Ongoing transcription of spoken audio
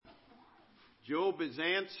Job is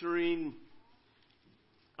answering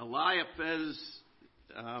Eliphaz's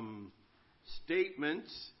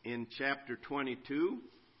statements in chapter 22.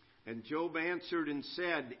 And Job answered and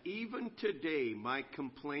said, "Even today my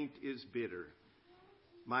complaint is bitter.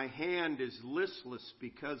 My hand is listless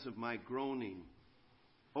because of my groaning.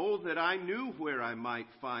 Oh, that I knew where I might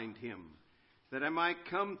find him, that I might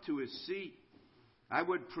come to his seat. I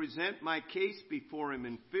would present my case before him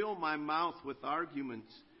and fill my mouth with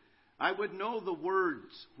arguments. I would know the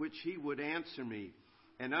words which he would answer me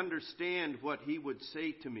and understand what he would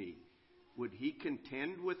say to me. Would he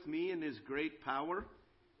contend with me in his great power?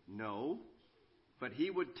 No, but he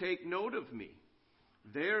would take note of me.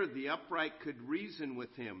 There the upright could reason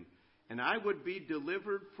with him, and I would be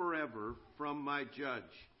delivered forever from my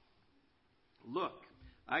judge. Look,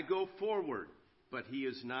 I go forward, but he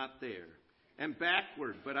is not there, and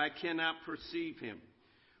backward, but I cannot perceive him.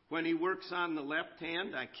 When he works on the left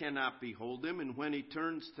hand, I cannot behold him, and when he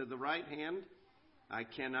turns to the right hand, I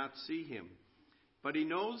cannot see him. But he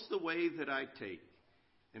knows the way that I take.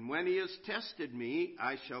 And when he has tested me,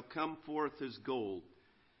 I shall come forth as gold.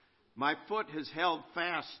 My foot has held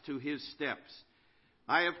fast to his steps.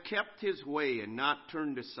 I have kept his way and not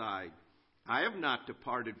turned aside. I have not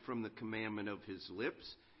departed from the commandment of his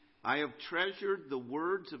lips. I have treasured the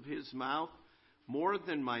words of his mouth more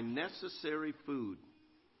than my necessary food.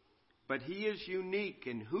 But he is unique,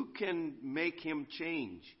 and who can make him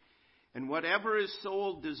change? And whatever his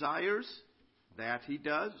soul desires, that he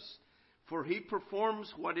does. For he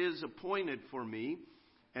performs what is appointed for me,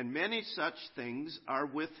 and many such things are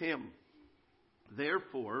with him.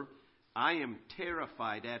 Therefore, I am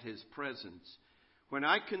terrified at his presence. When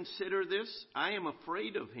I consider this, I am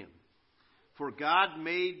afraid of him. For God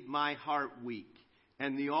made my heart weak,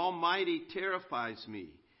 and the Almighty terrifies me,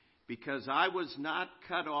 because I was not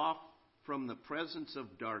cut off from the presence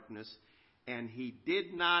of darkness, and he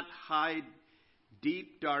did not hide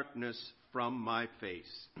deep darkness from my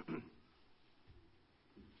face.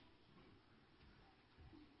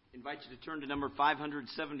 Invite you to turn to number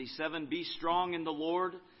 577. Be strong in the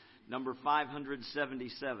Lord. Number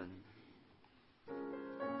 577.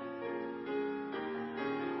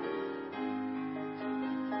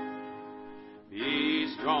 Be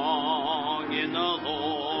strong in the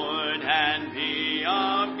Lord and be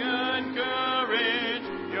of good courage.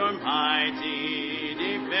 Your mighty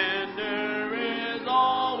defender is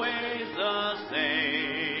always the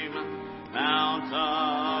same. Mount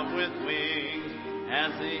up with wings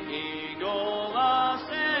as the eagle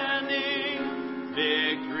ascending.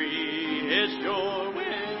 Victory is sure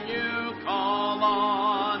when you call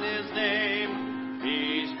on his name.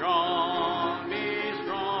 Be strong, be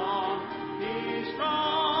strong, be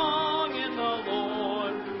strong in the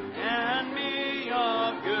Lord, and be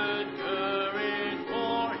of good courage,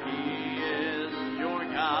 for he is your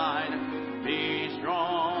guide. Be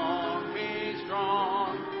strong, be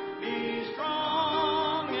strong, be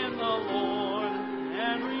strong in the Lord,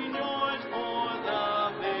 and rejoice, for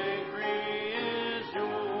the victory is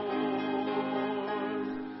yours.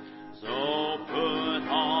 So put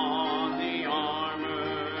on the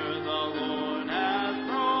armor the Lord has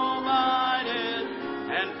provided,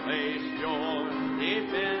 and place your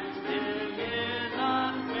defense in his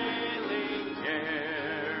unfailing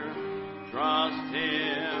care. Trust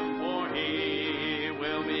him, for he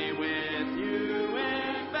will be with you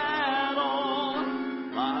in battle,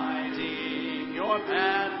 lighting your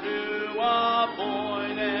path to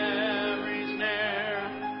avoid every snare.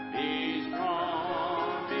 Be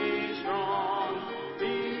strong, be strong,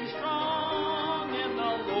 be strong in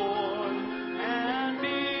the Lord, and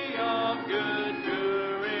be of good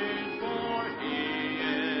courage, for he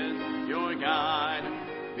is your guide.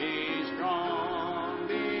 Be strong,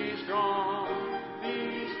 be strong, be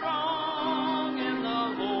strong in the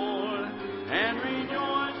Lord, and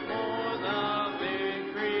rejoice, for the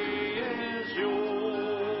victory is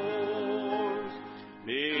yours.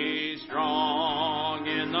 Be strong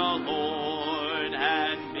in the Lord,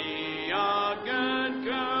 and be of good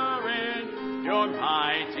courage. Your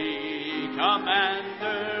mighty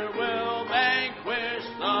commander will vanquish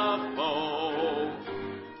the foe.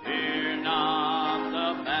 Fear not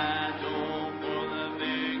the battle, for the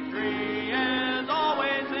victory is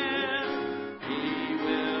always his. He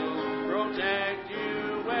will protect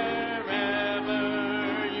you wherever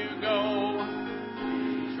you go.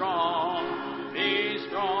 Be strong, be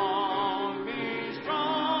strong, be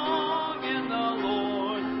strong in the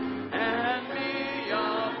Lord, and be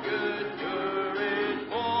of good courage,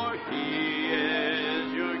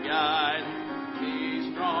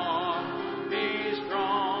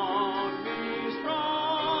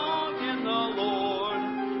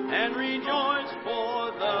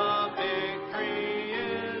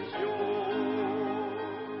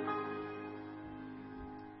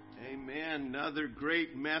 another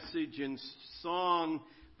great message and song.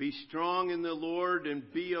 Be strong in the Lord and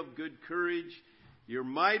be of good courage. Your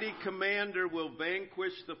mighty commander will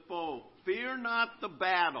vanquish the foe. Fear not the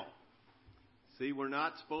battle. See, we're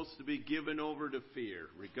not supposed to be given over to fear,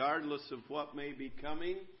 regardless of what may be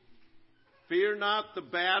coming. Fear not the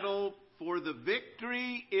battle, for the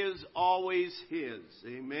victory is always His.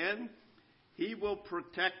 Amen. He will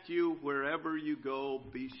protect you wherever you go.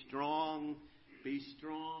 Be strong, be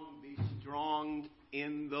strong, be strong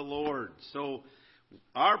in the Lord. So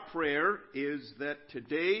our prayer is that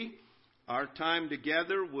today our time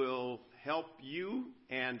together will help you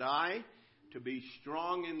and I to be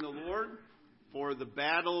strong in the Lord for the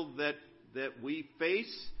battle that we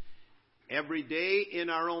face every day in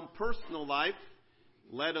our own personal life,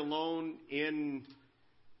 let alone in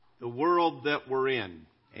the world that we're in.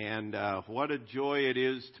 And what a joy it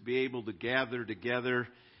is to be able to gather together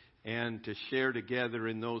and to share together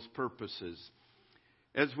in those purposes.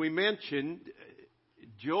 As we mentioned,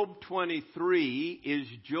 Job 23 is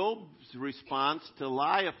Job's response to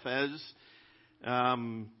Eliphaz.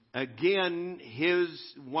 Again,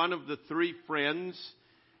 one of the three friends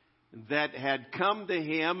that had come to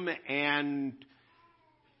him and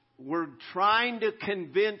were trying to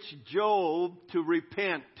convince Job to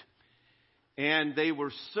repent. And they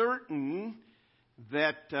were certain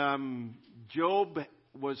that Job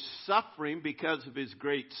was suffering because of his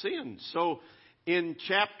great sins. So in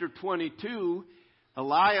chapter 22,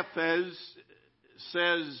 Eliphaz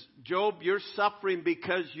says, Job, you're suffering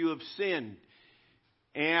because you have sinned.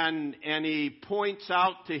 And he points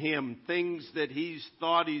out to him things that he's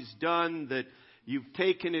thought he's done, that you've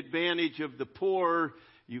taken advantage of the poor,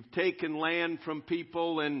 you've taken land from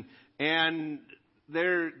people, and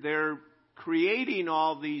they're creating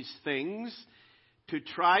all these things to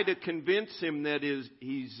try to convince him that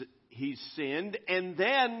he's sinned. And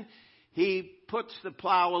then he puts the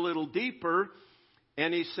plow a little deeper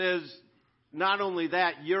and he says, not only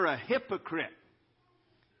that, you're a hypocrite.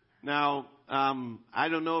 Now, I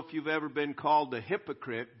don't know if you've ever been called a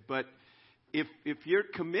hypocrite, but if you're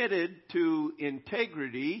committed to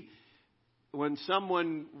integrity, when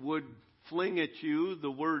someone would fling at you the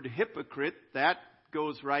word hypocrite, that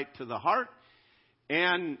goes right to the heart.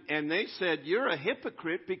 And they said, you're a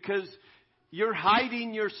hypocrite because you're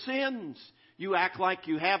hiding your sins. You act like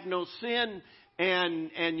you have no sin,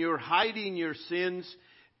 and you're hiding your sins,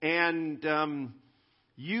 and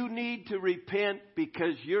you need to repent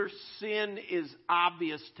because your sin is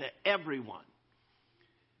obvious to everyone.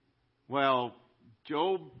 Well,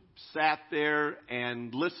 Job sat there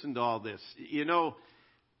and listened to all this. You know,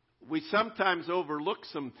 we sometimes overlook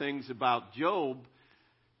some things about Job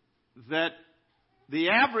that the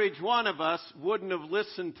average one of us wouldn't have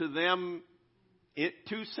listened to them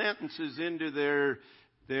 2 sentences into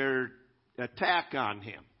their attack on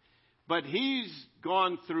him. But he's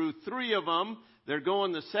gone through 3 of them. They're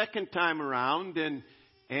going the second time around, and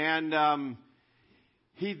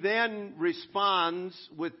he then responds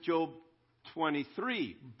with Job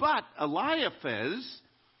 23. But Eliphaz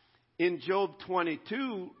in Job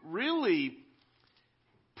 22 really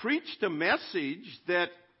preached a message that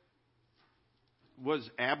was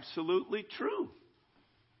absolutely true.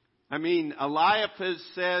 I mean, Eliphaz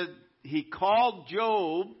said he called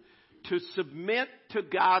Job to submit to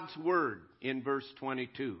God's word in verse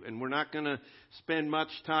 22. And we're not going to spend much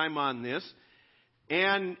time on this.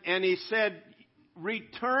 And he said,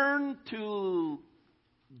 return to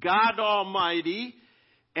God Almighty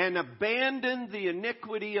and abandon the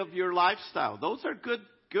iniquity of your lifestyle. Those are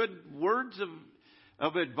good words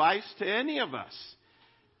of advice to any of us.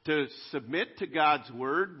 To submit to God's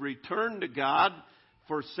word, return to God,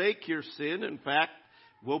 forsake your sin. In fact,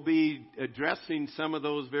 we'll be addressing some of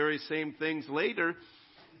those very same things later.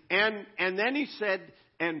 And then he said,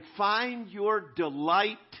 and find your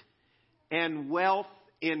delight and wealth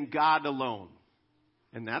in God alone.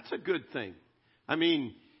 And that's a good thing. I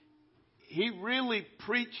mean, he really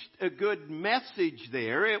preached a good message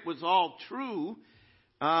there. It was all true.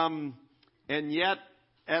 And yet,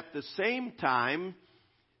 at the same time,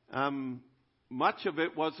 much of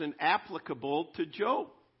it wasn't applicable to Job.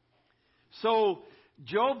 So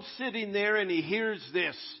Job's sitting there and he hears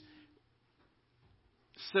this.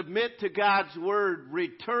 Submit to God's word,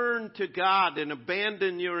 return to God and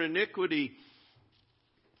abandon your iniquity.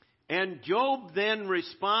 And Job then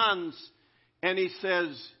responds and he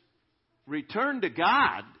says, return to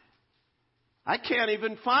God? I can't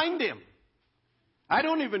even find him. I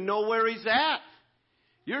don't even know where he's at.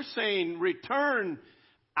 You're saying return.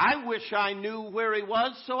 I wish I knew where he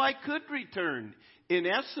was so I could return. In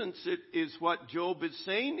essence, it is what Job is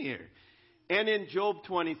saying here. And in Job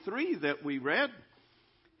 23 that we read,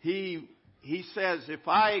 he says, if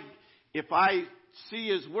I see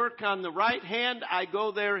his work on the right hand, I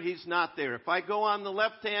go there, he's not there. If I go on the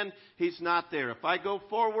left hand, he's not there. If I go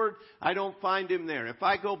forward, I don't find him there. If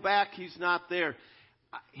I go back, he's not there.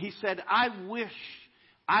 He said, I wish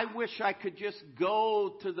I could just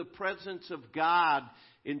go to the presence of God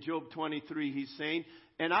in Job 23, he's saying,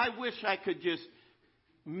 and I wish I could just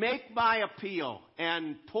make my appeal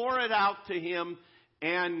and pour it out to him,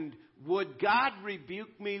 and would God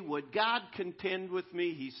rebuke me? Would God contend with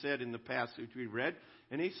me? He said in the passage we read.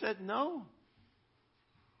 And he said no.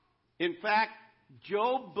 In fact,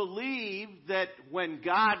 Job believed that when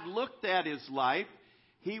God looked at his life,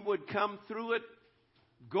 he would come through it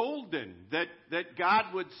golden. That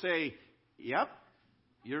God would say, yep,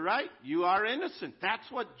 you're right. You are innocent. That's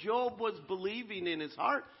what Job was believing in his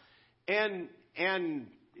heart. And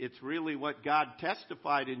it's really what God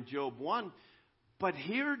testified in Job 1. But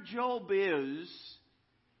here Job is,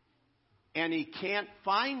 and he can't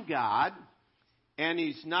find God, and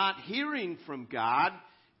he's not hearing from God,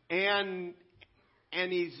 and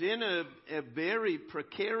he's in a very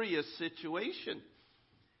precarious situation.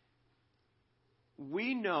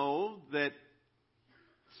 We know that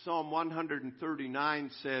Psalm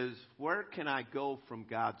 139 says, where can I go from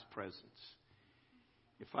God's presence?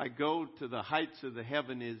 If I go to the heights of the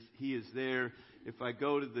heaven, he is there. If I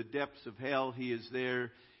go to the depths of hell, he is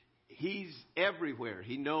there. He's everywhere.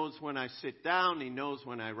 He knows when I sit down. He knows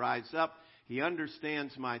when I rise up. He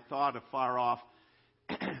understands my thought afar off.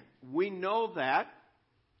 We know that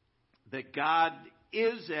God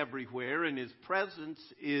is everywhere and his presence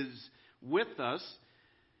is with us.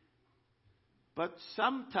 But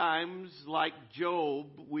sometimes, like Job,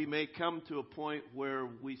 we may come to a point where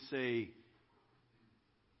we say,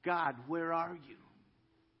 God, where are you?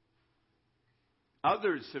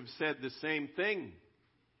 Others have said the same thing.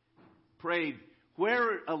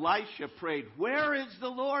 Elisha prayed, where is the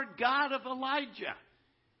Lord God of Elijah?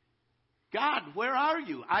 God, where are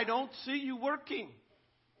you? I don't see you working.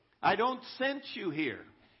 I don't sense you here.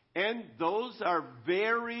 And those are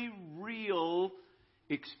very real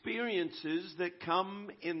experiences that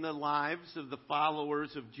come in the lives of the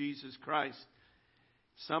followers of Jesus Christ.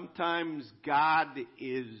 Sometimes God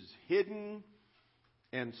is hidden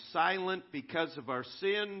and silent because of our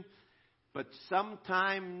sin, but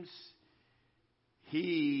sometimes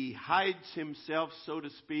he hides himself, so to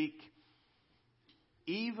speak,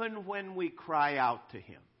 even when we cry out to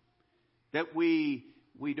him. That we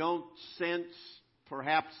don't sense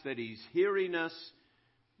perhaps that he's hearing us.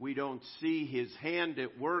 We don't see his hand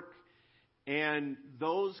at work. And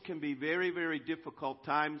those can be very, very difficult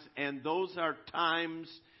times. And those are times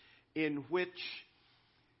in which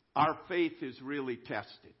our faith is really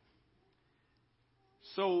tested.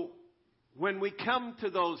 So when we come to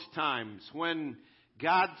those times when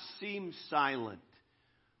God seems silent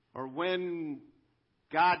or when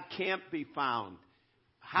God can't be found,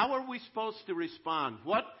 how are we supposed to respond?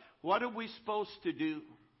 What are we supposed to do?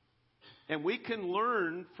 And we can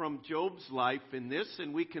learn from Job's life in this,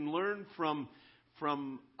 and we can learn from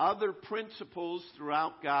other principles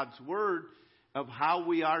throughout God's Word of how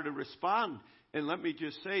we are to respond. And let me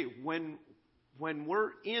just say, when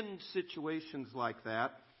we're in situations like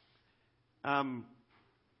that,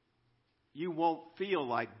 you won't feel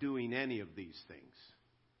like doing any of these things.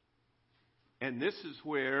 And this is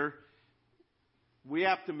where we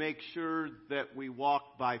have to make sure that we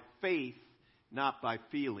walk by faith, not by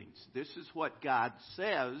feelings. This is what God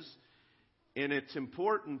says, and it's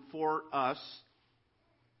important for us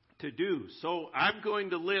to do. So I'm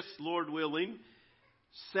going to list, Lord willing,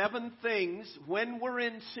 7 things when we're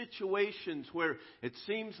in situations where it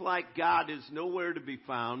seems like God is nowhere to be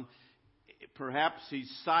found. Perhaps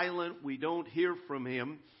he's silent. We don't hear from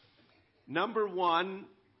him. Number 1,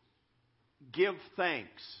 give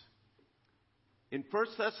thanks. In 1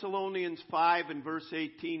 Thessalonians 5 and verse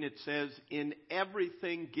 18 it says, in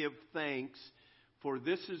everything give thanks, for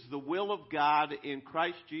this is the will of God in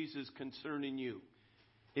Christ Jesus concerning you.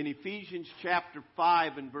 In Ephesians chapter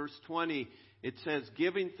 5 and verse 20 it says,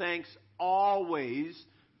 giving thanks always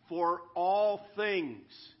for all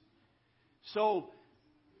things. So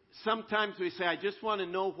sometimes we say, I just want to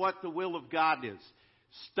know what the will of God is.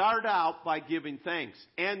 Start out by giving thanks.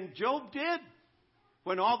 And Job did.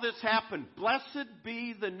 When all this happened, blessed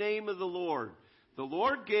be the name of the Lord. The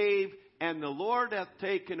Lord gave, and the Lord hath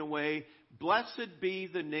taken away. Blessed be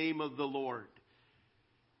the name of the Lord.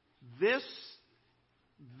 This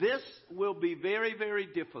will be very, very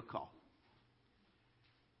difficult.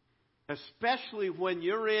 Especially when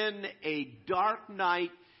you're in a dark night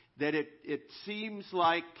that it seems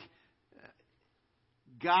like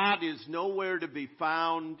God is nowhere to be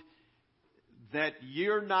found, that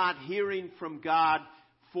you're not hearing from God,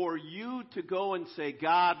 for you to go and say,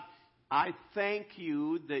 God, I thank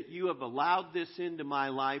you that you have allowed this into my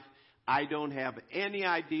life. I don't have any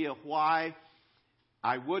idea why.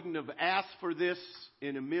 I wouldn't have asked for this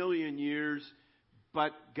in a million years.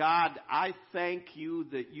 But God, I thank you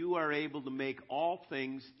that you are able to make all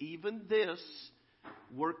things, even this,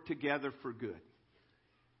 work together for good.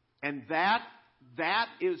 And that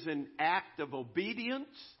is an act of obedience.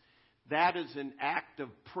 That is an act of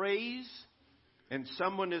praise. And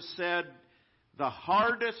someone has said, the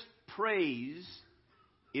hardest praise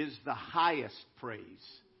is the highest praise.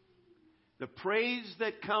 The praise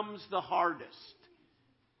that comes the hardest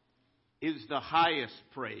is the highest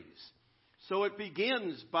praise. So it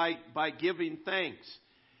begins by giving thanks.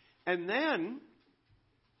 And then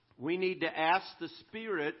we need to ask the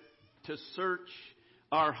Spirit to search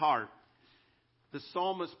our heart. The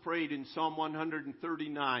psalmist prayed in Psalm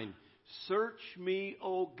 139, search me,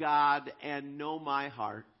 O God, and know my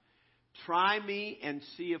heart. Try me and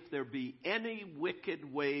see if there be any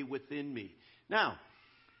wicked way within me. Now,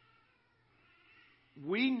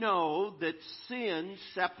 we know that sin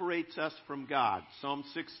separates us from God. Psalm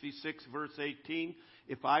 66, verse 18,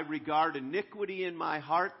 if I regard iniquity in my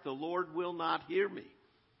heart, the Lord will not hear me.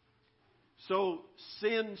 So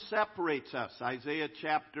sin separates us. Isaiah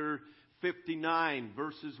chapter 59,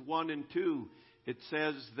 verses 1 and 2, it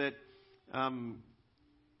says that,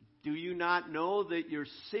 do you not know that your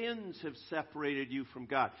sins have separated you from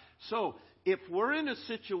God? So if we're in a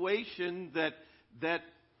situation that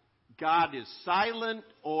God is silent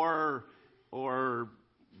or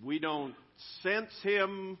we don't sense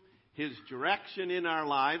Him, His direction in our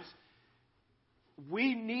lives,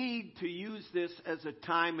 we need to use this as a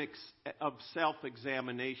time of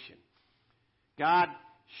self-examination. God,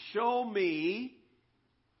 show me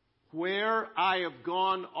where I have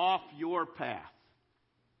gone off your path.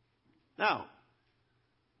 Now,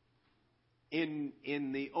 in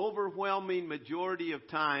the overwhelming majority of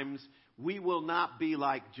times, we will not be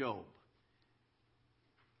like Job.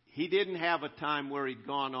 He didn't have a time where he'd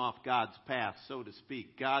gone off God's path, so to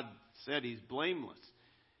speak. God said he's blameless.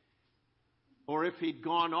 Or if he'd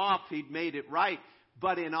gone off, he'd made it right.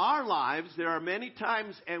 But in our lives, there are many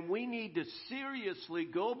times, and we need to seriously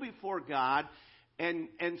go before God and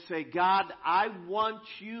say, God, I want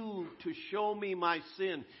you to show me my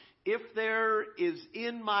sin. If there is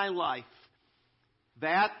in my life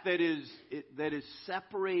that is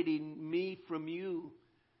separating me from you,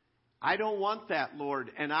 I don't want that,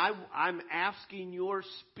 Lord. And I'm asking your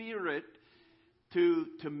Spirit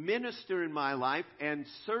to minister in my life and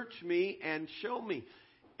search me and show me.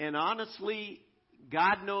 And honestly,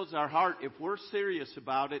 God knows our heart. If we're serious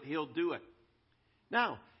about it, He'll do it.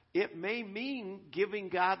 Now, it may mean giving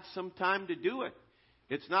God some time to do it.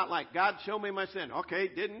 It's not like, God, show me my sin. Okay,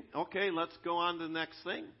 didn't. Okay, let's go on to the next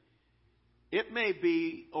thing. It may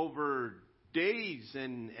be over days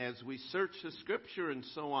and as we search the Scripture and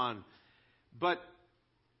so on. But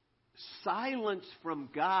silence from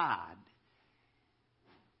God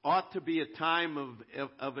ought to be a time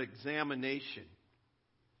of examination.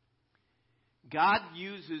 God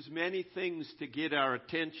uses many things to get our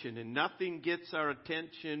attention, and nothing gets our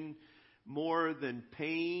attention more than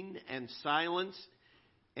pain and silence.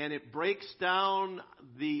 And it breaks down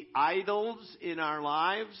the idols in our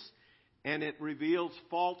lives, and it reveals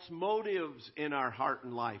false motives in our heart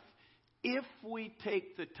and life. If we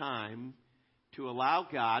take the time to allow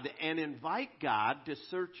God and invite God to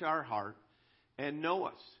search our heart and know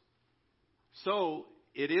us. So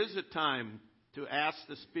it is a time to ask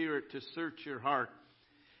the Spirit to search your heart.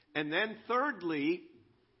 And then thirdly,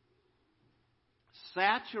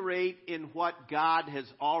 saturate in what God has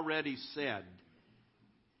already said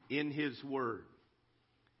in His Word.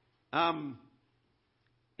 In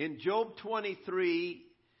Job 23,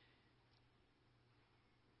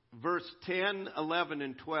 verse 10, 11,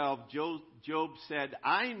 and 12, Job said,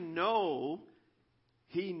 I know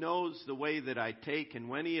He knows the way that I take, and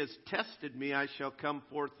when He has tested me, I shall come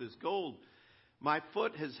forth as gold. My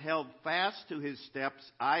foot has held fast to His steps.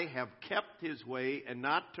 I have kept His way and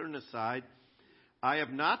not turned aside. I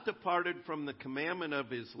have not departed from the commandment of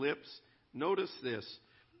His lips. Notice this.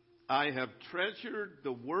 I have treasured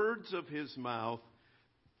the words of His mouth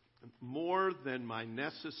more than my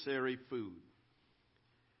necessary food.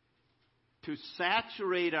 To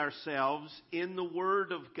saturate ourselves in the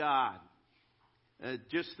Word of God.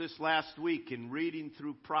 Just this last week in reading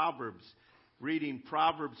through Proverbs, reading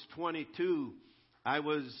Proverbs 22, I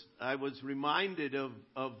was reminded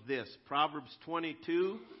of this. Proverbs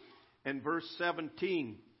 22 and verse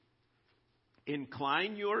 17.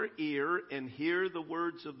 Incline your ear and hear the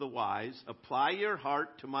words of the wise. Apply your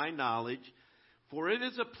heart to my knowledge, for it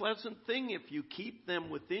is a pleasant thing if you keep them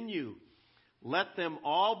within you. Let them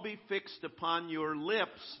all be fixed upon your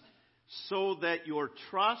lips, so that your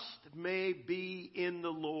trust may be in the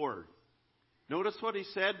Lord. Notice what he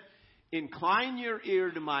said. Incline your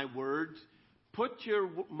ear to my words. Put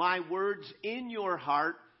my words in your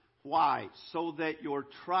heart. Why? So that your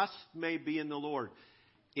trust may be in the Lord.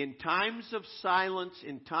 In times of silence,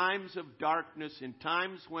 in times of darkness, in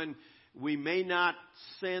times when we may not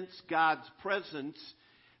sense God's presence,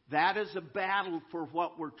 that is a battle for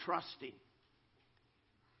what we're trusting.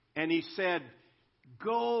 And he said,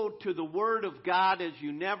 go to the Word of God as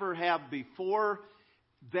you never have before,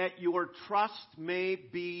 that your trust may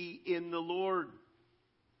be in the Lord.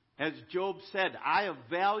 As Job said, I have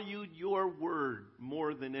valued your word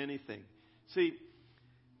more than anything. See,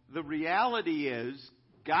 the reality is,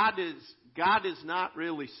 God is not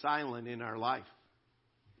really silent in our life.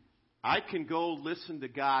 I can go listen to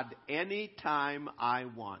God anytime I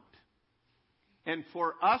want. And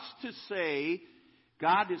for us to say,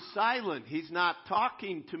 God is silent, He's not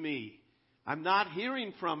talking to me, I'm not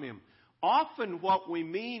hearing from Him. Often what we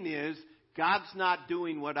mean is, God's not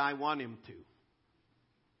doing what I want Him to.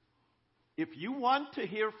 If you want to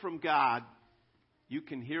hear from God, you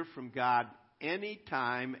can hear from God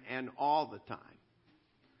anytime and all the time.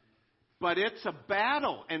 But it's a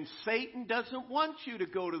battle, and Satan doesn't want you to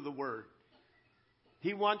go to the Word.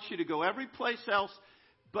 He wants you to go every place else,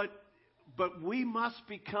 but we must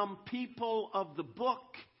become people of the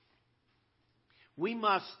book. We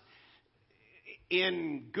must,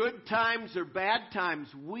 in good times or bad times,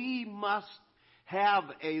 we must have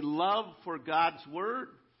a love for God's Word.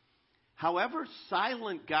 However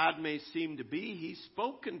silent God may seem to be, He's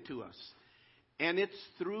spoken to us. And it's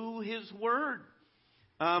through His Word.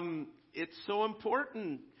 It's so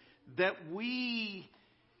important that we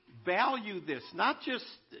value this. Not just,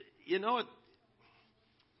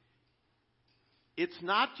 it's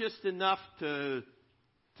not just enough to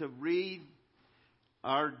read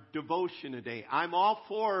our devotion a day. I'm all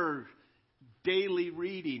for daily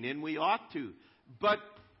reading, and we ought to. But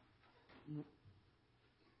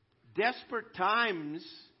desperate times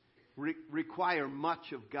require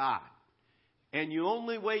much of God. And the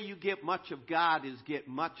only way you get much of God is get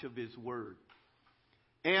much of His Word.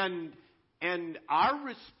 And our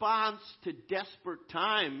response to desperate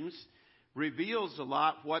times reveals a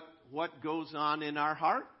lot what goes on in our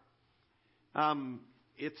heart.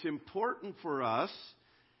 It's important for us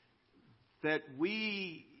that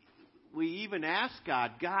we even ask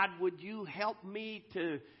God, would you help me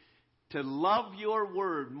to love your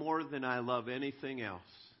Word more than I love anything else?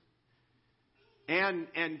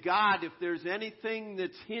 And God, if there's anything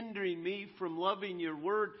that's hindering me from loving your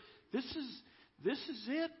Word, this is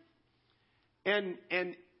it. And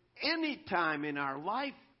any time in our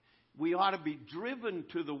life, we ought to be driven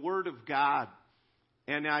to the Word of God.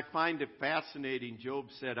 And I find it fascinating. Job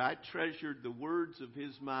said, I treasured the words of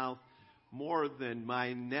His mouth more than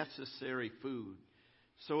my necessary food.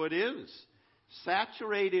 So it is.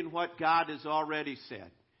 Saturate in what God has already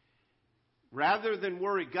said. Rather than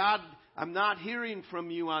worry, God, I'm not hearing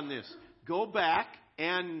from you on this. Go back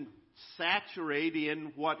and saturate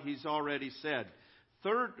in what He's already said.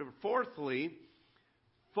 Fourthly,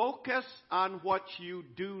 focus on what you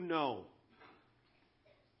do know.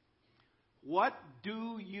 What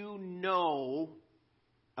do you know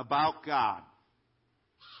about God?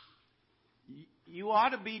 You ought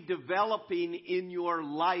to be developing in your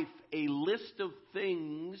life a list of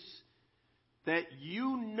things that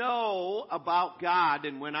you know about God.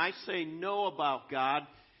 And when I say know about God,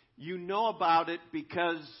 you know about it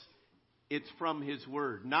because it's from His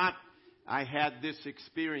Word. Not, I had this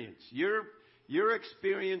experience. Your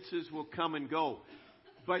experiences will come and go.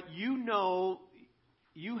 But you know,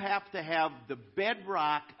 you have to have the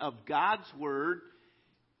bedrock of God's Word.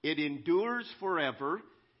 It endures forever.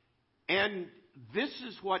 And this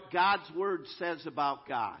is what God's Word says about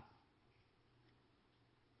God.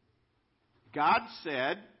 God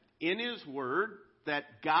said in His Word that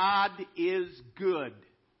God is good.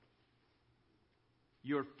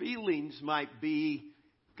 Your feelings might be,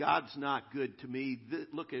 God's not good to me.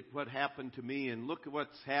 Look at what happened to me, and look at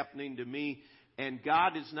what's happening to me. And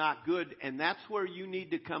God is not good. And that's where you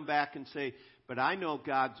need to come back and say, but I know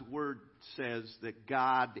God's Word says that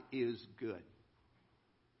God is good.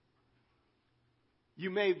 You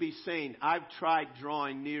may be saying, I've tried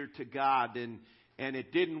drawing near to God and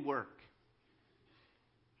it didn't work.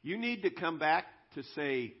 You need to come back to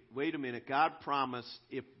say, wait a minute, God promised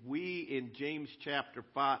if we in James chapter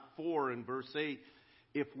 4 and verse 8,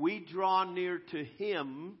 if we draw near to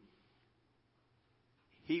Him,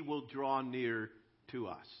 He will draw near to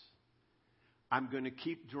us. I'm going to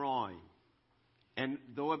keep drawing. And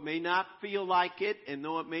though it may not feel like it, and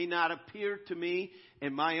though it may not appear to me,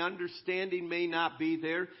 and my understanding may not be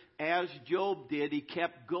there, as Job did, he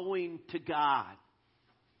kept going to God.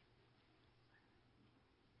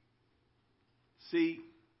 See,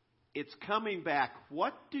 it's coming back.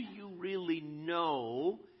 What do you really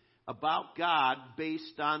know about God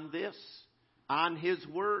based on this, on His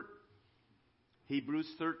Word? Hebrews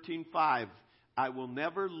 13:5, I will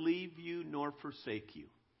never leave you nor forsake you.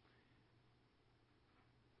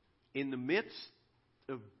 In the midst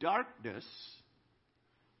of darkness,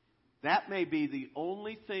 that may be the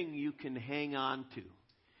only thing you can hang on to.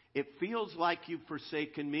 It feels like you've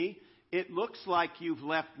forsaken me. It looks like you've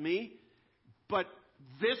left me. But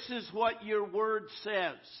this is what your Word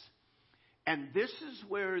says. And this is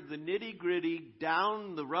where the nitty-gritty,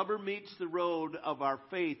 down the rubber meets the road of our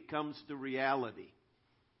faith comes to reality.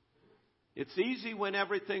 It's easy when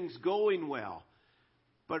everything's going well.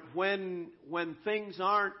 But when things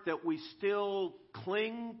aren't, that we still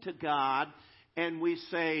cling to God and we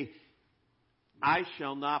say, I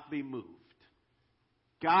shall not be moved.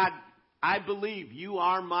 God, I believe you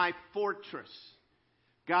are my fortress.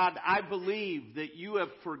 God, I believe that you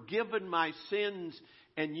have forgiven my sins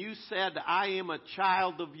and you said I am a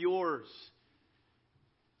child of yours.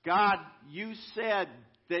 God, you said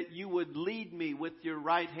that you would lead me with your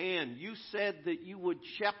right hand. You said that you would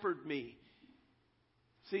shepherd me.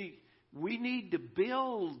 See, we need to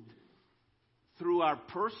build through our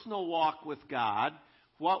personal walk with God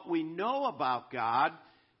what we know about God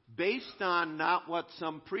based on not what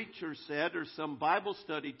some preacher said or some Bible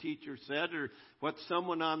study teacher said or what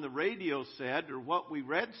someone on the radio said or what we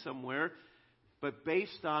read somewhere, but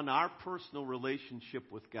based on our personal relationship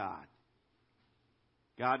with God.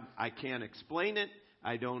 God, I can't explain it.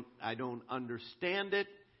 I don't understand it.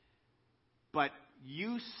 But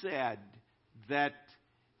you said that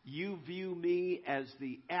you view me as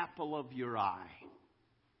the apple of your eye.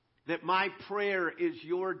 That my prayer is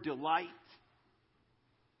your delight.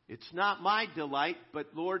 It's not my delight, but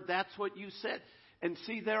Lord, that's what you said. And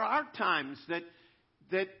see, there are times that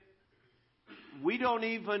we don't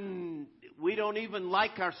even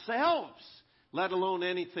like ourselves, let alone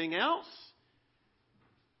anything else.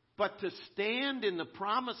 But to stand in the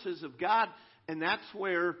promises of God, and that's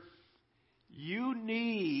where you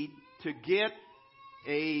need to get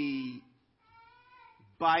a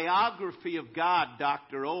biography of God,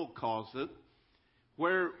 Dr. O calls it,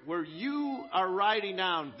 where you are writing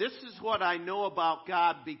down, this is what I know about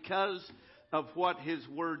God because of what His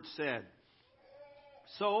Word said.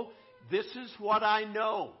 So, this is what I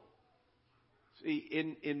know.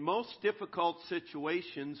 See, in most difficult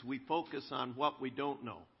situations, we focus on what we don't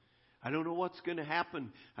know. I don't know what's going to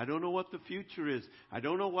happen. I don't know what the future is. I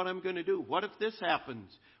don't know what I'm going to do. What if this happens?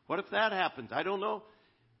 What if that happens? I don't know.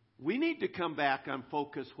 We need to come back on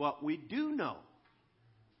focus what we do know.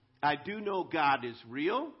 I do know God is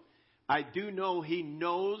real. I do know He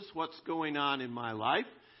knows what's going on in my life.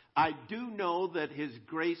 I do know that His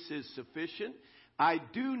grace is sufficient. I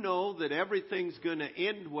do know that everything's going to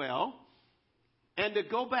end well. And to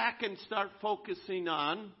go back and start focusing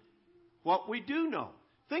on what we do know.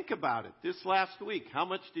 Think about it. This last week, how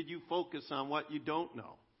much did you focus on what you don't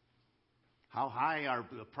know? How high are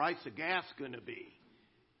the price of gas going to be?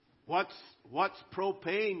 What's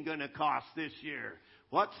propane going to cost this year?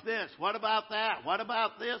 What's this? What about that? What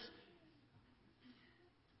about this?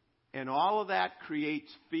 And all of that creates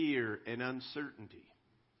fear and uncertainty.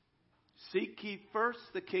 Seek ye first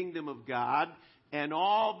the kingdom of God, and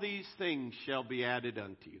all these things shall be added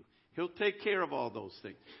unto you. He'll take care of all those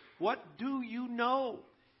things. What do you know?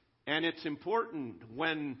 And it's important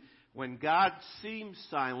when God seems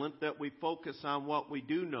silent that we focus on what we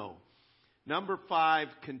do know. Number 5,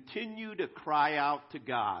 continue to cry out to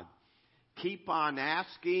God. Keep on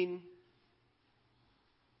asking.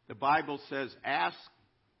 The Bible says, ask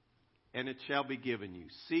and it shall be given you.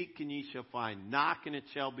 Seek and ye shall find. Knock and it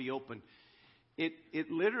shall be opened.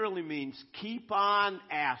 It literally means keep on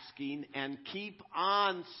asking and keep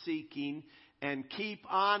on seeking and keep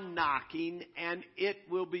on knocking and it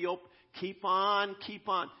will be open. Keep on, keep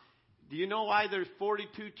on. Do you know why there's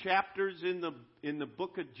 42 chapters in the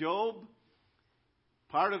book of Job?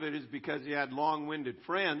 Part of it is because he had long-winded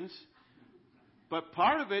friends. But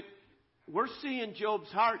part of it, we're seeing Job's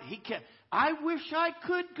heart. I wish I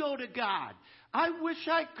could go to God. I wish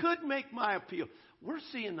I could make my appeal. We're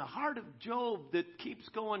seeing the heart of Job that keeps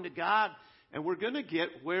going to God. And we're going to get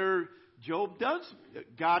where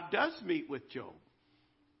God does meet with Job.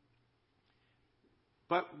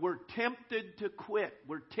 But we're tempted to quit.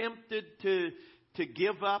 We're tempted to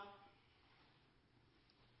give up.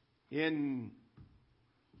 In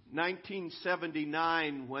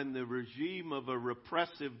 1979, when the regime of a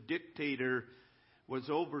repressive dictator was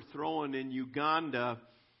overthrown in Uganda,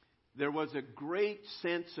 there was a great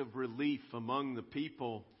sense of relief among the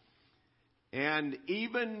people. And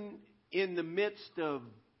even in the midst of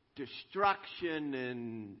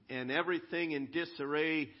destruction and everything in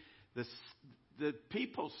disarray, the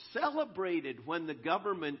people celebrated when the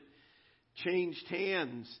government changed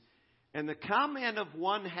hands. And the comment of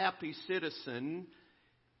one happy citizen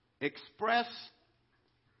expressed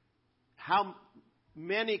how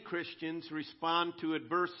many Christians respond to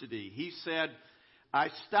adversity. He said, "I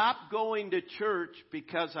stopped going to church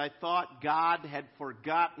because I thought God had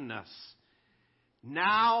forgotten us.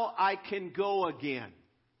 Now I can go again."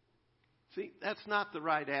 See, that's not the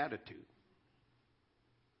right attitude.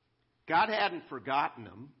 God hadn't forgotten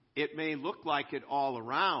them. It may look like it all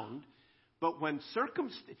around, but when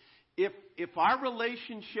if our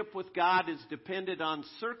relationship with God is dependent on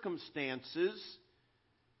circumstances,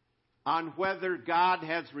 on whether God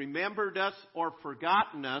has remembered us or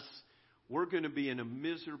forgotten us, we're going to be in a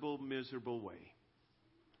miserable, miserable way.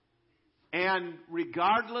 And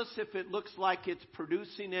regardless if it looks like it's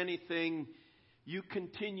producing anything, you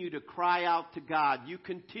continue to cry out to God. You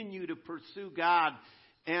continue to pursue God.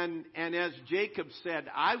 And as Jacob said,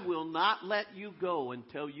 "I will not let you go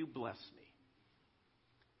until you bless me."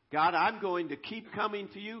 God, I'm going to keep coming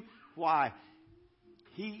to you. Why?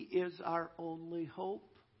 He is our only hope.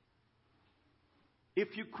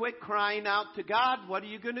 If you quit crying out to God, what are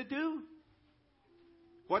you going to do?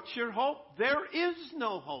 What's your hope? There is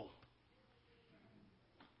no hope.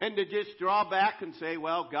 And to just draw back and say,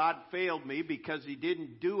 "Well, God failed me because He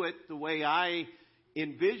didn't do it the way I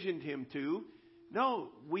envisioned Him to."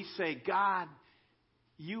 No, we say, "God,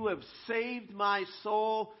 you have saved my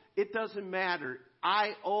soul. It doesn't matter.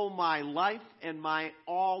 I owe my life and my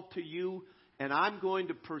all to you, and I'm going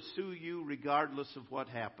to pursue you regardless of what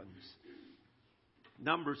happens."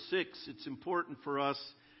 Number 6, it's important for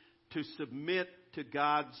us to submit to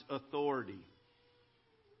God's authority.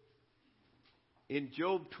 In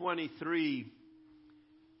Job 23,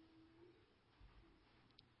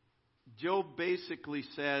 Job basically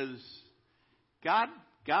says, God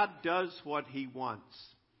does what He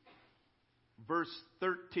wants. Verse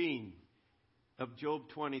 13 of Job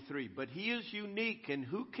 23. "But He is unique, and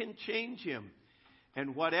who can change Him?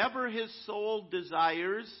 And whatever His soul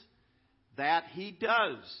desires, that He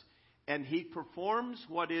does. And He performs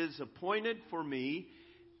what is appointed for me,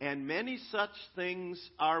 and many such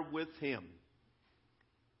things are with Him."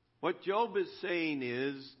 What Job is saying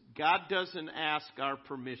is, God doesn't ask our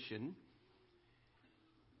permission.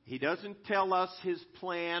 He doesn't tell us His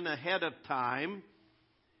plan ahead of time.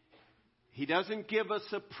 He doesn't give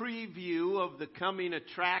us a preview of the coming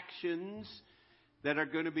attractions that are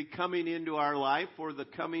going to be coming into our life or the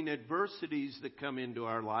coming adversities that come into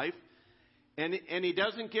our life. And He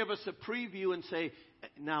doesn't give us a preview and say,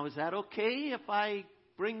 "Now, is that okay if I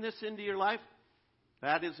bring this into your life?"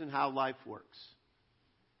 That isn't how life works.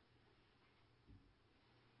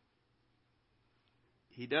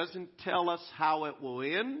 He doesn't tell us how it will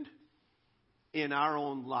end in our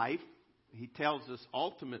own life. He tells us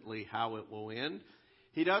ultimately how it will end.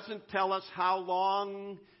 He doesn't tell us how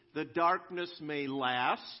long the darkness may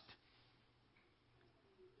last.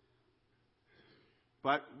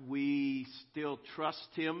 But we still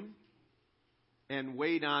trust Him and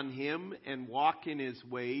wait on Him and walk in His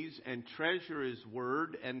ways and treasure His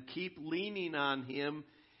word and keep leaning on Him,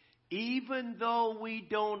 even though we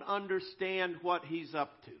don't understand what He's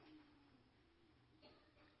up to.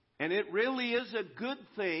 And it really is a good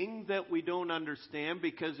thing that we don't understand,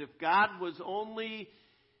 because if God was only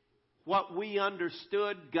what we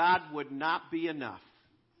understood, God would not be enough.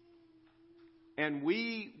 And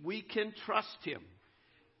we can trust Him.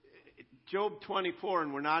 Job 24,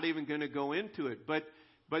 and we're not even going to go into it, but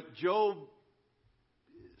Job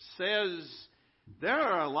says there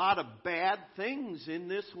are a lot of bad things in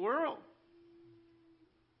this world.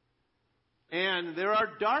 And there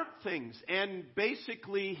are dark things. And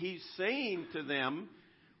basically he's saying to them,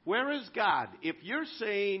 where is God? If you're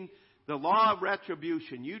saying the law of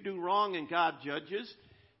retribution, you do wrong and God judges,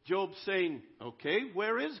 Job's saying, okay,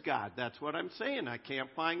 where is God? That's what I'm saying. I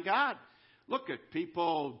can't find God. Look at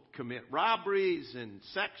people commit robberies and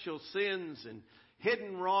sexual sins and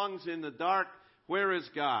hidden wrongs in the dark. Where is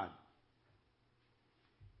God?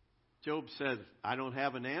 Job said, I don't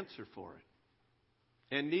have an answer for it.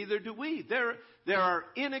 And neither do we. There are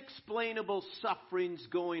inexplainable sufferings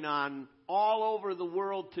going on all over the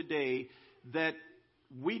world today that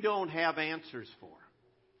we don't have answers for.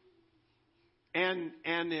 And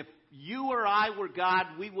if you or I were God,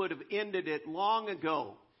 we would have ended it long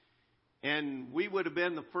ago. And we would have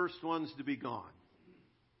been the first ones to be gone.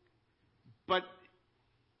 But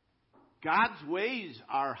God's ways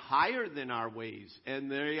are higher than our ways,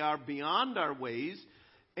 and they are beyond our ways,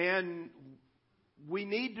 and we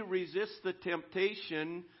need to resist the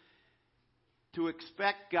temptation to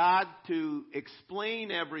expect God to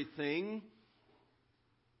explain everything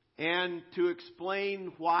and to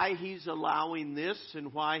explain why He's allowing this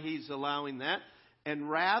and why He's allowing that, and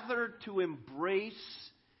rather to embrace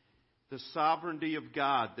the sovereignty of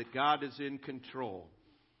God, that God is in control.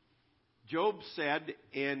 Job said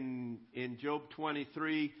in Job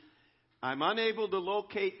 23, I'm unable to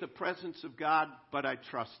locate the presence of God, but I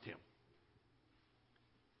trust Him.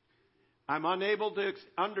 I'm unable to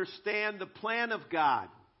understand the plan of God,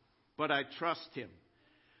 but I trust Him.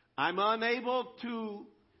 I'm unable to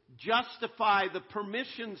justify the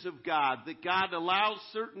permissions of God, that God allows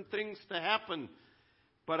certain things to happen,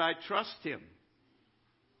 but I trust Him.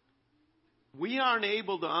 We aren't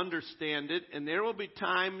able to understand it, and there will be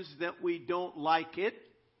times that we don't like it,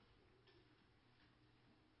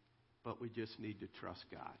 but we just need to trust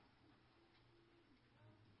God.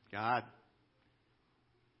 God,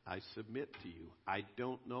 I submit to you. I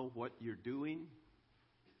don't know what you're doing,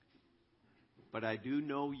 but I do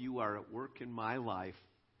know you are at work in my life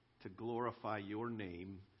to glorify your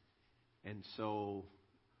name, and so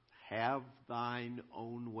have thine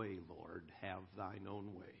own way, Lord. Have thine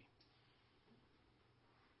own way.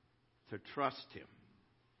 To trust Him.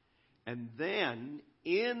 And then,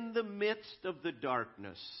 in the midst of the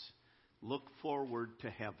darkness, look forward to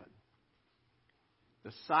heaven.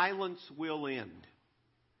 The silence will end.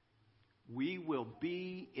 We will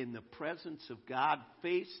be in the presence of God,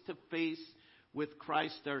 face to face with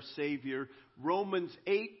Christ our Savior. Romans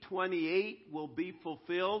 8:28 will be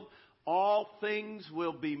fulfilled. All things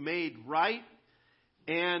will be made right.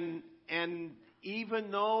 And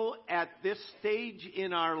even though at this stage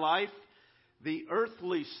in our life, the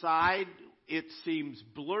earthly side, it seems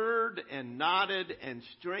blurred and knotted and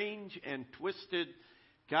strange and twisted,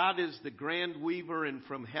 God is the grand weaver, and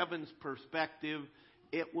from heaven's perspective,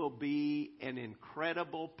 it will be an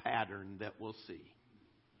incredible pattern that we'll see.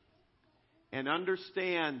 And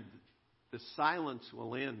understand, the silence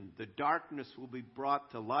will end. The darkness will be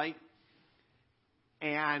brought to light.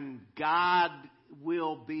 And God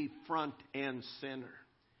will be front and center.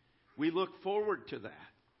 We look forward to that.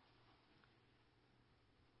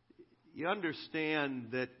 You understand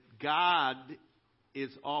that God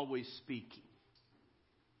is always speaking.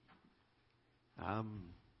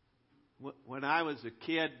 When I was a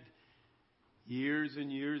kid, years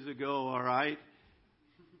and years ago, all right,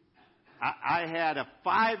 I had a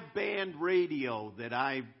 5-band radio that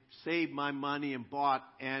I saved my money and bought,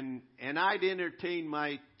 and I'd entertain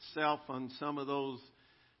myself on some of those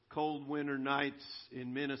cold winter nights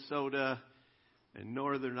in Minnesota and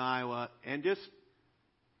northern Iowa, and just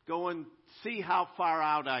go and see how far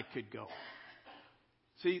out I could go.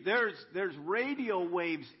 See, there's radio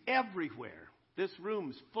waves everywhere. This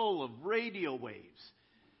room's full of radio waves.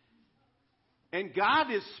 And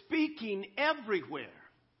God is speaking everywhere.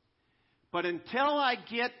 But until I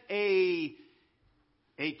get a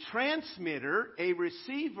transmitter, a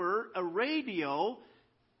receiver, a radio,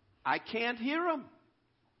 I can't hear Him.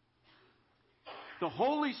 The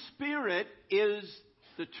Holy Spirit is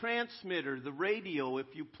the transmitter, the radio, if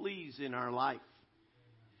you please, in our life.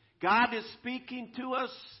 God is speaking to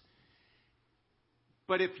us,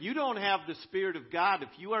 but if you don't have the Spirit of God, if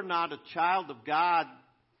you are not a child of God,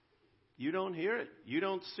 you don't hear it. You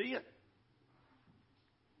don't see it.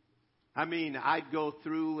 I mean, I'd go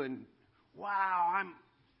through and, wow,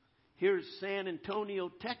 here's San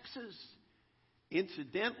Antonio, Texas.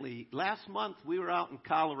 Incidentally, last month we were out in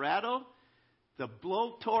Colorado, the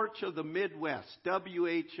blowtorch of the Midwest,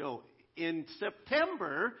 WHO. In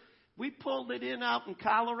September, we pulled it in out in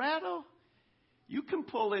Colorado. You can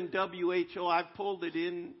pull in WHO. I've pulled it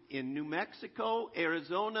in New Mexico,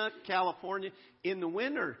 Arizona, California. In the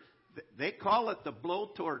winter, they call it the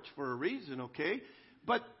blowtorch for a reason, okay?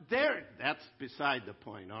 But that's beside the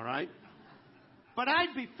point, all right? But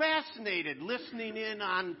I'd be fascinated listening in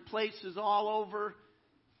on places all over.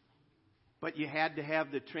 But you had to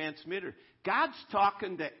have the transmitter. God's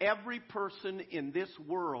talking to every person in this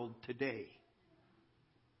world today.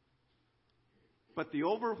 But the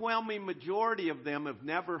overwhelming majority of them have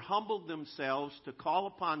never humbled themselves to call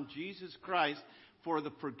upon Jesus Christ for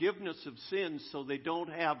the forgiveness of sins, so they don't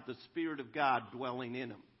have the Spirit of God dwelling in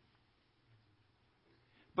them.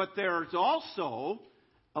 But there's also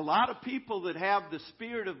a lot of people that have the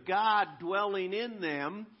Spirit of God dwelling in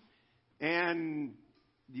them, and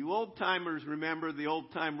you old-timers remember the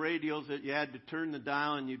old-time radios that you had to turn the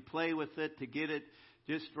dial and you'd play with it to get it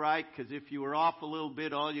just right, because if you were off a little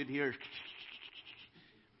bit, all you'd hear is...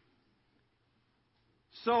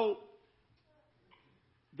 So,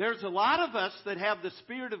 there's a lot of us that have the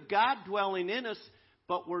Spirit of God dwelling in us,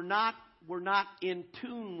 but we're not in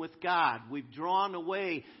tune with God. We've drawn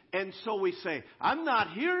away. And so we say, I'm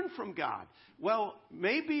not hearing from God. Well,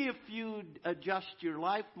 maybe if you'd adjust your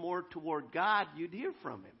life more toward God, you'd hear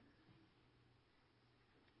from Him.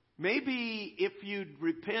 Maybe if you'd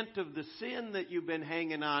repent of the sin that you've been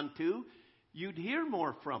hanging on to, you'd hear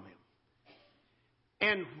more from Him.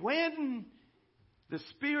 And when the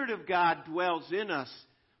Spirit of God dwells in us,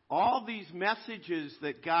 all these messages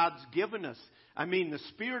that God's given us, I mean, the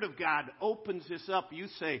Spirit of God opens this up. You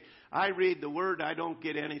say, I read the Word, I don't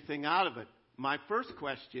get anything out of it. My first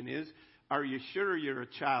question is, are you sure you're a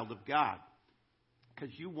child of God?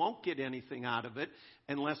 Because you won't get anything out of it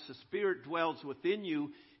unless the Spirit dwells within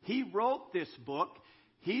you. He wrote this book.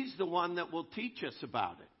 He's the one that will teach us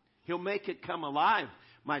about it. He'll make it come alive.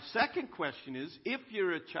 My second question is, if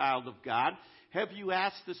you're a child of God, have you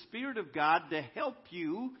asked the Spirit of God to help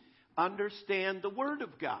you understand the Word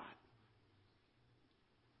of God?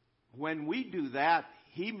 When we do that,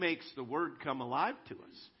 He makes the Word come alive to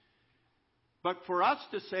us. But for us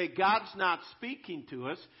to say God's not speaking to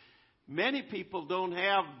us, many people don't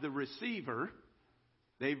have the receiver.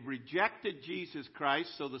 They've rejected Jesus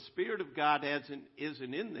Christ, so the Spirit of God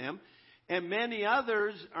isn't in them. And many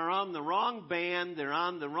others are on the wrong band. They're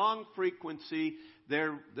on the wrong frequency.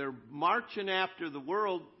 They're marching after the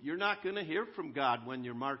world. You're not going to hear from God when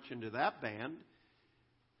you're marching to that band.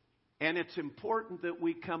 And it's important that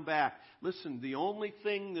we come back. Listen, the only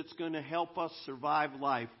thing that's going to help us survive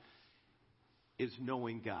life is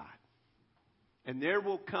knowing God. And there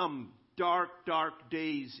will come dark, dark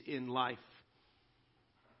days in life.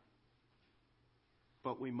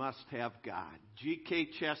 But we must have God. G.K.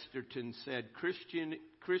 Chesterton said,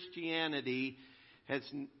 Christianity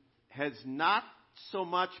has not so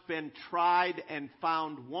much been tried and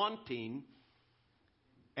found wanting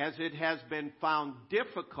as it has been found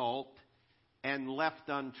difficult and left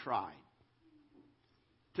untried.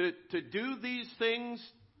 To do these things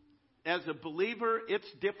as a believer,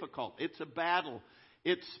 it's difficult. It's a battle.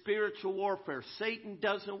 It's spiritual warfare. Satan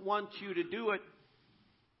doesn't want you to do it.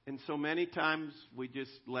 And so many times we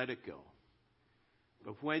just let it go.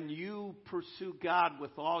 But when you pursue God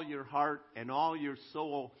with all your heart and all your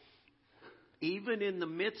soul, even in the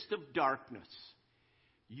midst of darkness,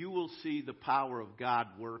 you will see the power of God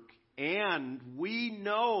work. And we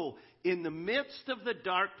know in the midst of the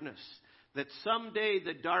darkness that someday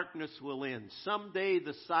the darkness will end. Someday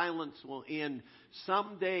the silence will end.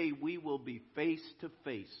 Someday we will be face to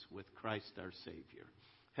face with Christ our Savior.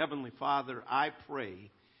 Heavenly Father, I pray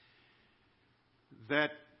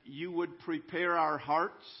that you would prepare our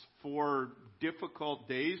hearts for difficult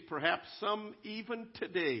days. Perhaps some even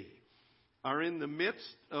today are in the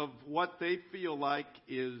midst of what they feel like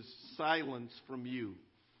is silence from you.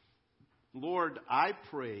 Lord, I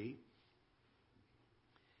pray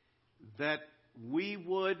that we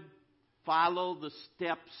would follow the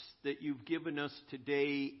steps that you've given us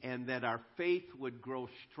today, and that our faith would grow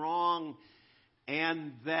strong,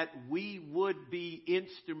 and that we would be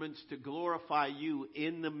instruments to glorify you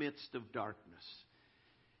in the midst of darkness.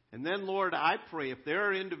 And then, Lord, I pray if there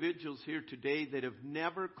are individuals here today that have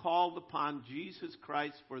never called upon Jesus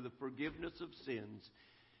Christ for the forgiveness of sins,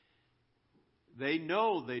 they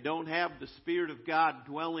know they don't have the Spirit of God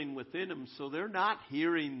dwelling within them, so they're not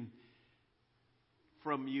hearing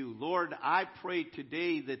from you. Lord, I pray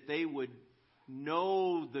today that they would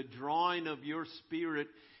know the drawing of your Spirit,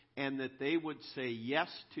 and that they would say yes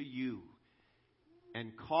to you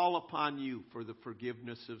and call upon you for the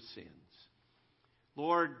forgiveness of sins.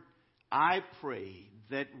 Lord, I pray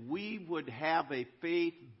that we would have a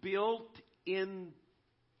faith built in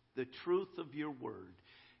the truth of your word.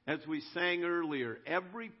 As we sang earlier,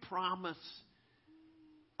 every promise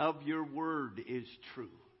of your word is true.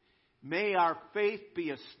 May our faith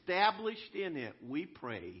be established in it, we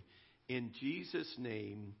pray. In Jesus'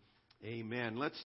 name, amen. Let's